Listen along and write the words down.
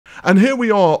And here we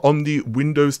are on the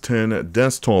Windows 10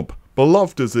 desktop.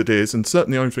 Beloved as it is, and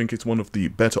certainly I think it's one of the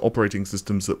better operating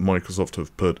systems that Microsoft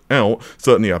have put out,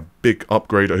 certainly a big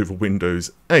upgrade over Windows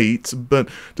 8, but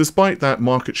despite that,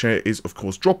 market share is of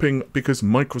course dropping because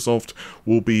Microsoft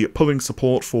will be pulling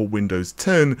support for Windows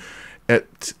 10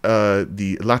 at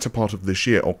the latter part of this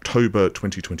year, October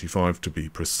 2025 to be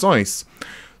precise.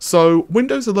 So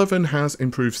Windows 11 has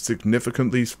improved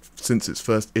significantly since its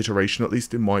first iteration, at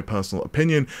least in my personal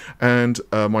opinion, and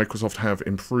Microsoft have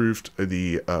improved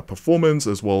the performance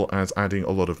as well as adding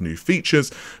a lot of new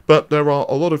features, but there are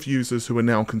a lot of users who are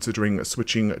now considering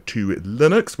switching to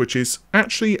Linux, which is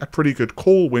actually a pretty good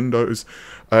call. Windows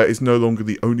is no longer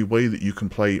the only way that you can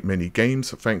play many games,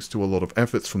 thanks to a lot of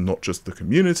efforts from not just the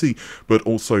community, but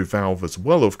also Valve as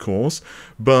well, of course.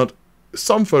 But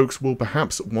some folks will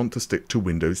perhaps want to stick to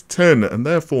Windows 10, and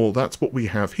therefore that's what we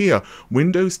have here,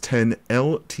 Windows 10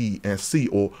 LTSC,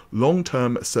 or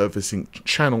Long-Term Servicing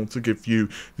Channel, to give you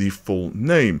the full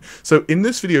name. So in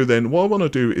this video then, what I want to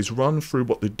do is run through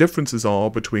what the differences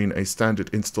are between a standard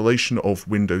installation of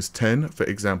Windows 10, for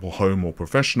example Home or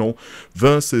Professional,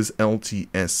 versus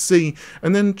LTSC,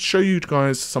 and then show you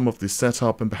guys some of the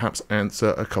setup and perhaps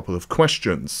answer a couple of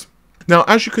questions. Now,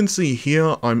 as you can see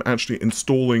here, I'm actually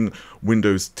installing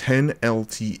Windows 10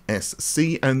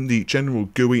 LTSC, and the general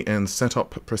GUI and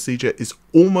setup procedure is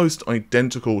almost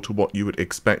identical to what you would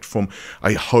expect from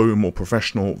a home or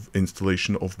professional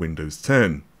installation of Windows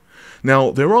 10.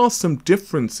 Now, there are some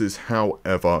differences,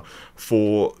 however,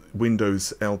 for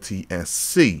Windows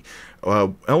LTSC.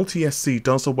 LTSC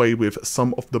does away with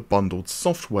some of the bundled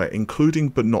software, including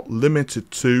but not limited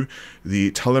to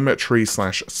the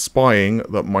telemetry/spying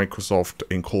that Microsoft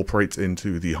incorporates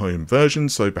into the home version,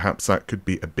 so perhaps that could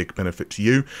be a big benefit to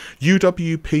you.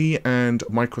 UWP and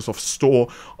Microsoft Store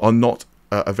are not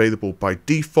available by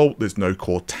default. There's no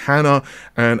Cortana,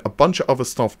 and a bunch of other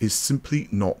stuff is simply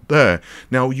not there.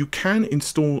 Now, you can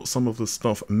install some of the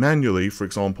stuff manually, for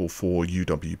example for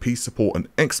UWP support and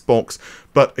Xbox,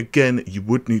 but again, you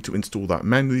would need to install that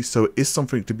manually, so it is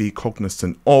something to be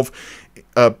cognizant of.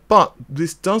 But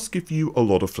this does give you a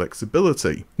lot of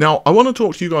flexibility. Now, I want to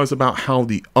talk to you guys about how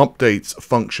the updates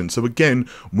function. So again,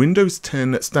 Windows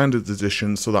 10 Standard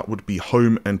Edition, so that would be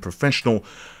Home and Professional.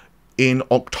 In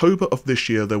October of this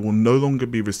year, they will no longer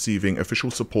be receiving official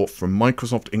support from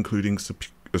Microsoft, including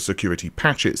security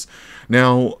patches.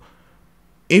 Now,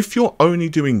 if you're only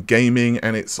doing gaming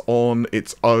and it's on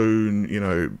its own,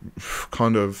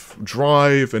 kind of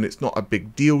drive and it's not a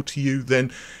big deal to you,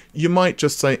 then you might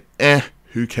just say,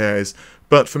 who cares?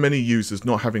 But for many users,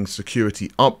 not having security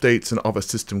updates and other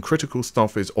system critical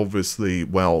stuff is obviously,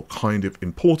 well, kind of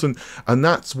important, and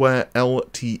that's where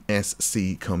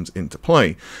LTSC comes into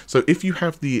play. So if you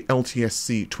have the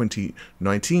LTSC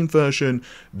 2019 version,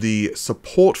 the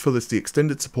support for this, the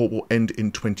extended support, will end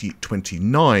in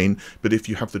 2029, but if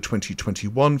you have the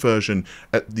 2021 version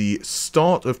at the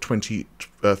start of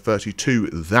 2032,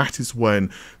 that is when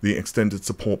the extended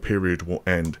support period will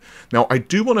end. Now, I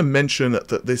do want to mention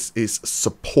that this is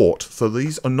support, so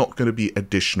these are not going to be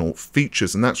additional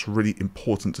features, and that's really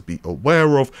important to be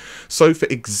aware of. So for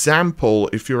example,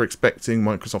 if you're expecting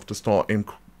Microsoft to start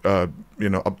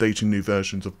updating new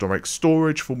versions of direct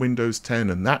storage for Windows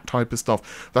 10 and that type of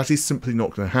stuff, that is simply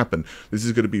not going to happen. This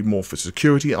is going to be more for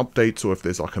security updates, or if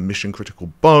there's like a mission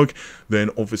critical bug, then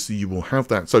obviously you will have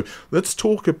that. So let's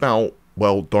talk about,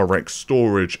 well, direct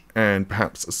storage and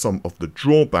perhaps some of the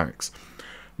drawbacks.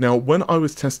 Now, when I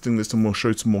was testing this, and we'll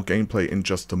show some more gameplay in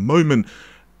just a moment,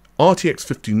 RTX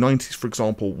 5090s, for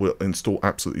example, will install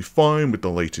absolutely fine with the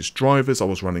latest drivers. I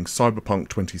was running Cyberpunk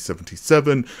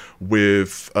 2077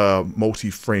 with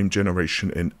multi-frame generation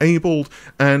enabled,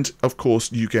 and of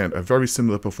course you get a very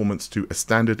similar performance to a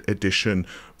standard edition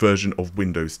version of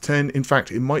Windows 10. In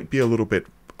fact, it might be a little bit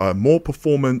more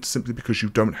performant simply because you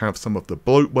don't have some of the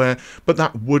bloatware, but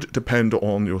that would depend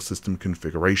on your system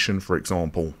configuration, for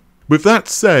example. With that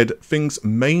said, things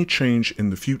may change in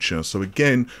the future. So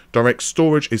again, direct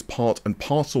storage is part and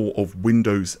parcel of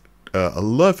Windows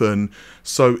 11.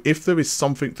 So if there is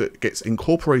something that gets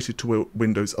incorporated to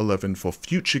Windows 11 for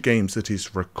future games that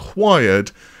is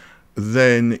required,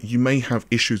 then you may have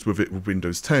issues with it with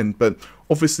Windows 10, but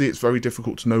obviously it's very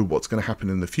difficult to know what's going to happen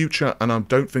in the future, and I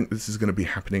don't think this is going to be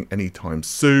happening anytime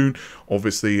soon.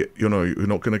 Obviously, you're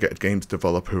not going to get a games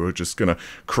developer who are just going to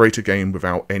create a game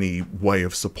without any way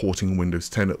of supporting Windows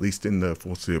 10, at least in the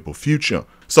foreseeable future.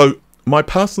 So my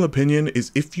personal opinion is,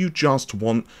 if you just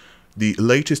want the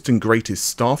latest and greatest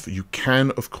stuff, you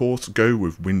can of course go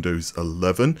with Windows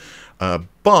 11,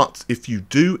 but if you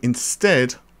do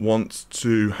instead want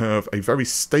to have a very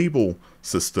stable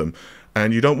system,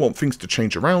 and you don't want things to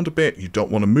change around a bit, you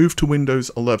don't want to move to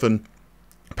Windows 11,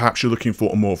 perhaps you're looking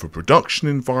for more of a production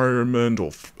environment or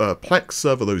Plex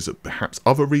server, those are perhaps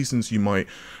other reasons you might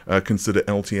consider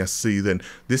LTSC, then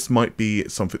this might be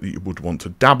something that you would want to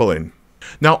dabble in.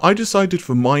 Now, I decided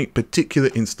for my particular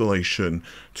installation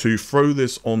to throw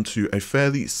this onto a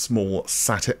fairly small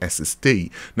SATA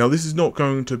SSD. Now, this is not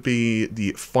going to be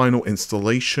the final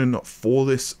installation for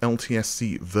this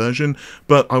LTSC version,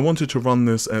 but I wanted to run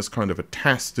this as kind of a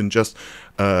test and just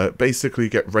basically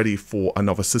get ready for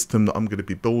another system that I'm going to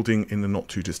be building in the not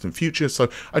too distant future. So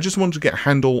I just wanted to get a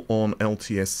handle on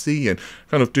LTSC and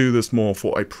kind of do this more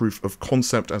for a proof of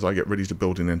concept as I get ready to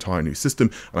build an entire new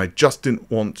system. And I just didn't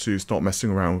want to start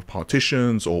messing around with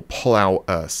partitions or pull out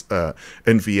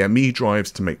NVMe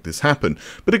drives to make this happen.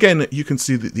 But again, you can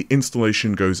see that the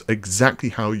installation goes exactly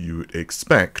how you would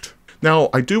expect.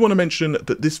 Now, I do want to mention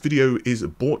that this video is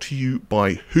brought to you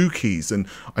by WhoKeys, and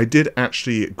I did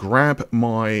actually grab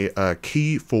my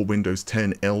key for Windows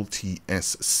 10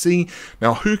 LTSC.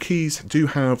 Now, WhoKeys do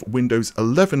have Windows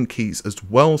 11 keys as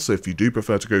well, so if you do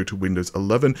prefer to go to Windows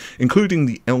 11, including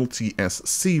the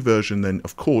LTSC version, then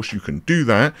of course you can do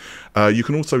that. You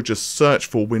can also just search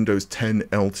for Windows 10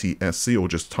 LTSC or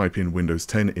just type in Windows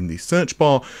 10 in the search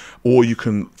bar, or you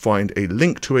can find a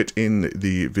link to it in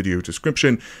the video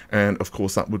description, and of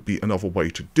course that would be another way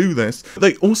to do this.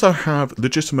 They also have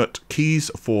legitimate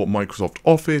keys for Microsoft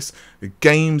Office,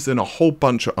 games, and a whole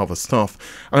bunch of other stuff.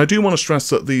 And I do want to stress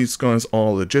that these guys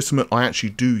are legitimate. I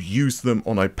actually do use them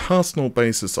on a personal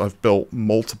basis. I've built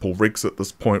multiple rigs at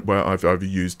this point where I've either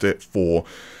used it for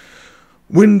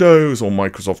Windows or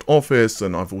Microsoft Office,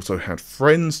 and I've also had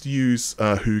friends use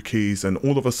WhoKeys, and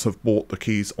all of us have bought the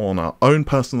keys on our own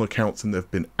personal accounts, and there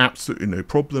have been absolutely no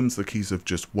problems. The keys have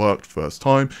just worked first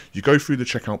time. You go through the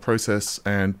checkout process,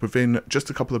 and within just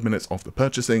a couple of minutes after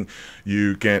purchasing,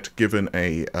 you get given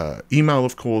a email,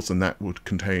 of course, and that would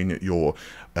contain your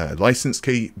license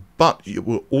key, but it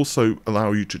will also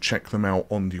allow you to check them out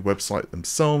on the website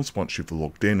themselves once you've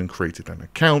logged in and created an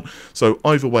account. So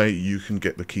either way, you can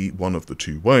get the key one of the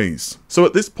two ways. So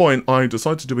at this point, I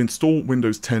decided to install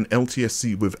Windows 10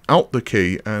 LTSC without the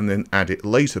key and then add it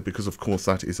later, because of course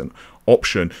that is an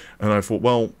option. And I thought,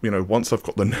 well, you know, once I've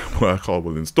got the network, I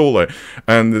will install it.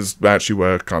 And this is actually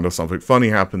where kind of something funny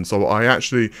happened. So I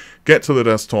actually get to the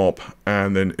desktop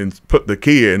and then put the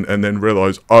key in, and then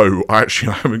realize, oh,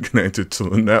 actually I haven't connected to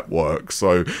the network.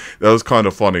 So that was kind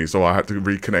of funny. So I had to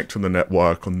reconnect to the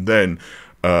network, and then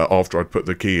after I'd put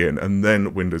the key in, and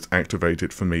then Windows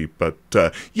activated for me. But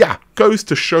yeah, goes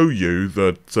to show you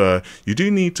that you do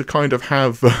need to kind of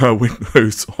have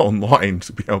Windows online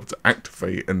to be able to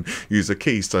activate and use a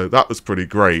key. So that was pretty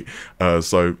great.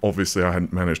 So obviously I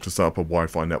hadn't managed to set up a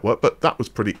Wi-Fi network, but that was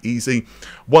pretty easy.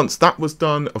 Once that was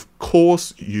done, of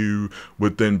course, you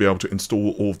would then be able to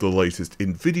install all of the latest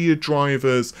NVIDIA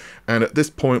drivers. And at this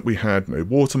point, we had no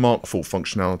watermark, full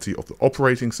functionality of the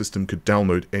operating system, could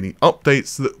download any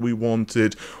updates that we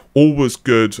wanted. All was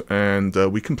good, and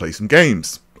we can play some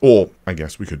games. Or, I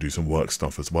guess we could do some work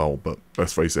stuff as well, but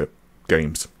let's face it,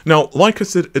 games. Now, like I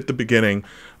said at the beginning,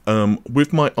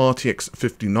 with my RTX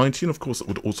 5090, and of course it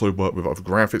would also work with other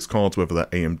graphics cards, whether they're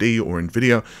AMD or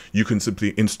NVIDIA, you can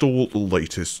simply install the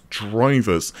latest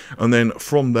drivers, and then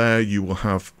from there you will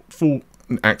have full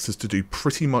access to do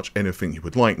pretty much anything you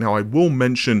would like. Now, I will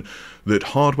mention that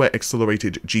hardware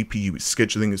accelerated GPU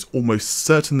scheduling is almost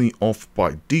certainly off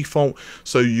by default,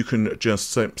 so you can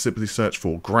just simply search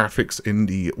for graphics in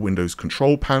the Windows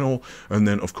control panel, and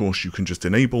then of course you can just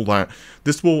enable that.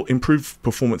 This will improve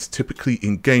performance typically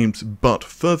in games, but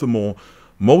furthermore,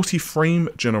 multi-frame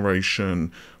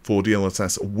generation for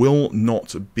DLSS will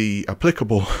not be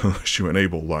applicable unless you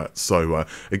enable that. So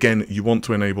again, you want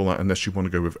to enable that unless you want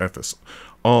to go with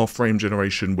FSR frame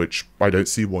generation, which I don't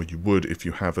see why you would if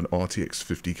you have an RTX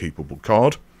 50 capable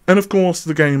card. And of course,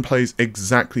 the game plays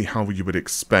exactly how you would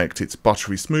expect. It's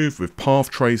buttery smooth with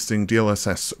path tracing,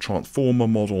 DLSS transformer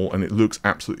model, and it looks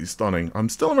absolutely stunning. I'm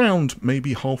still around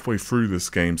maybe halfway through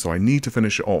this game, so I need to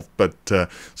finish it off, but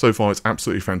so far it's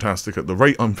absolutely fantastic. At the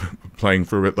rate I'm playing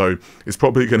through it, though, it's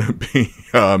probably going to be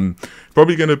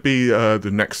the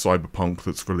next Cyberpunk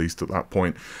that's released at that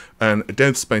point. And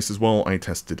Dead Space as well, I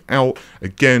tested out.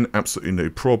 Again, absolutely no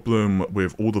problem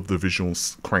with all of the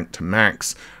visuals cranked to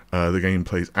max. The game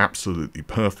plays absolutely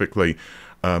perfectly.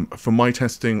 For my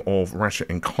testing of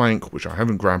Ratchet & Clank, which I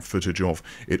haven't grabbed footage of,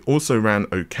 it also ran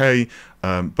okay,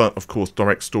 but of course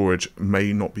direct storage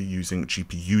may not be using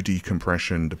GPU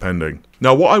decompression depending.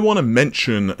 Now, what I want to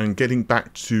mention, and getting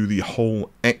back to the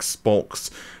whole Xbox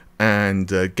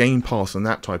and Game Pass and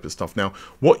that type of stuff. Now,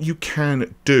 what you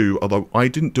can do, although I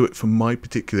didn't do it for my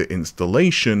particular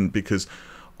installation because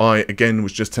I, again,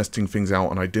 was just testing things out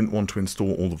and I didn't want to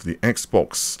install all of the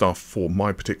Xbox stuff for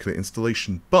my particular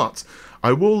installation, but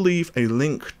I will leave a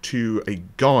link to a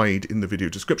guide in the video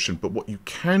description. But what you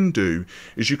can do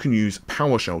is you can use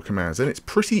PowerShell commands, and it's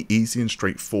pretty easy and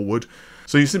straightforward.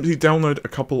 So you simply download a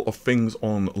couple of things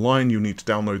online. You need to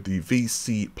download the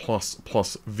VC++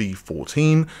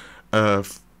 v14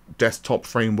 desktop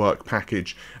framework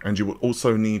package, and you will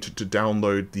also need to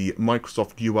download the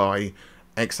Microsoft UI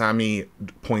XAMI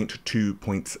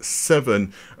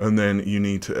 0.2.7, and then you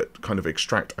need to kind of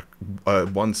extract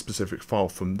one specific file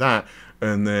from that,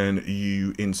 and then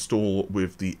you install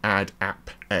with the add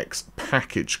appx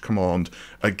package command.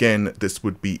 Again, this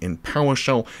would be in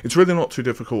PowerShell. It's really not too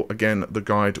difficult. Again, the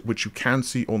guide, which you can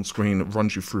see on screen,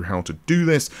 runs you through how to do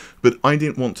this, but I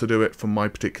didn't want to do it for my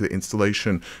particular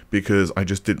installation because I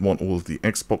just didn't want all of the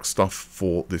Xbox stuff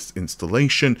for this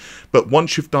installation. But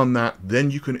once you've done that,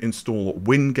 then you can install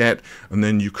winget, and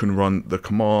then you can run the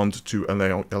command to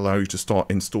allow you to start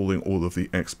installing all of the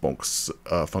Xbox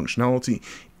functionality,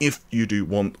 if you do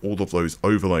want all of those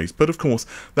overlays. But of course,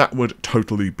 that would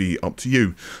totally be up to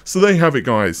you. So there you have it,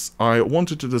 guys. I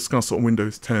wanted to discuss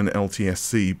Windows 10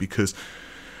 LTSC because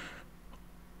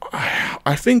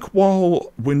I think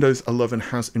while Windows 11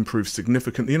 has improved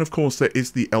significantly, and of course there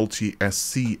is the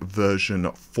LTSC version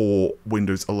for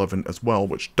Windows 11 as well,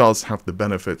 which does have the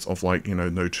benefits of, like, you know,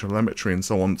 no telemetry and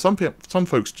so on. Some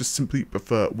folks just simply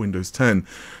prefer Windows 10.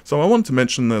 So I want to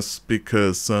mention this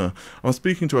because I was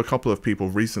speaking to a couple of people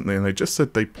recently and they just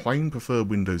said they plain prefer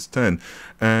Windows 10.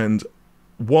 And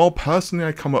while personally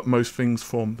I come up most things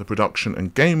from the production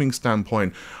and gaming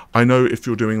standpoint, I know if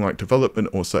you're doing like development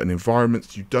or certain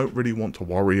environments, you don't really want to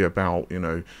worry about, you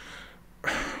know,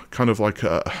 kind of like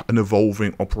an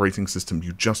evolving operating system.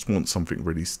 You just want something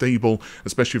really stable,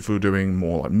 especially if you're doing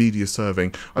more like media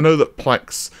serving. I know that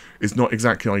Plex is not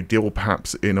exactly ideal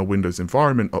perhaps in a Windows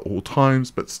environment at all times,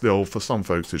 but still for some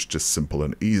folks it's just simple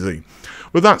and easy.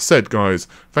 With that said, guys,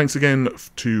 thanks again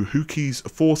to Hookies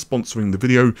for sponsoring the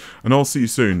video, and I'll see you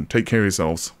soon. Take care of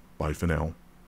yourselves. Bye for now.